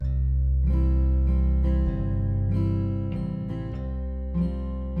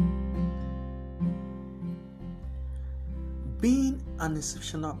an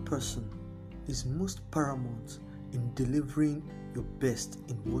exceptional person is most paramount in delivering your best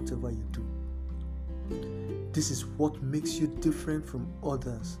in whatever you do. This is what makes you different from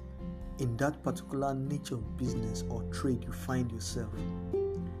others in that particular niche of business or trade you find yourself.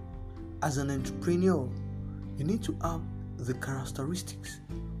 As an entrepreneur, you need to have the characteristics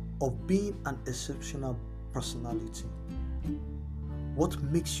of being an exceptional personality. What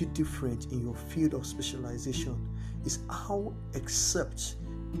makes you different in your field of specialization is how except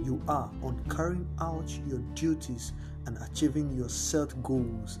you are on carrying out your duties and achieving your set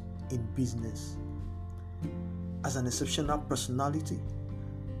goals in business. As an exceptional personality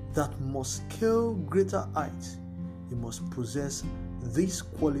that must scale greater heights, you must possess these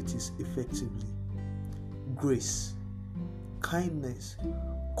qualities effectively: grace, kindness,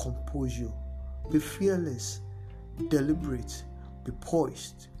 composure, be fearless, deliberate, be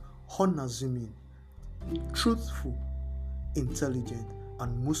poised, unassuming, truthful, intelligent,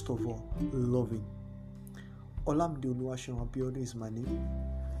 and most of all, loving. Olamide Oluwaseun Abiodun is my name.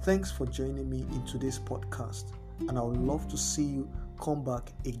 Thanks for joining me in today's podcast, and I would love to see you come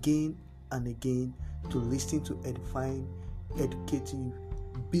back again and again to listen to edifying, educative,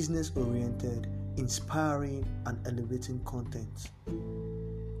 business-oriented, inspiring, and elevating content.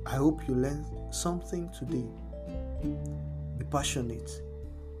 I hope you learned something today. Be passionate,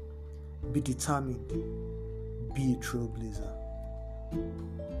 be determined, be a trailblazer.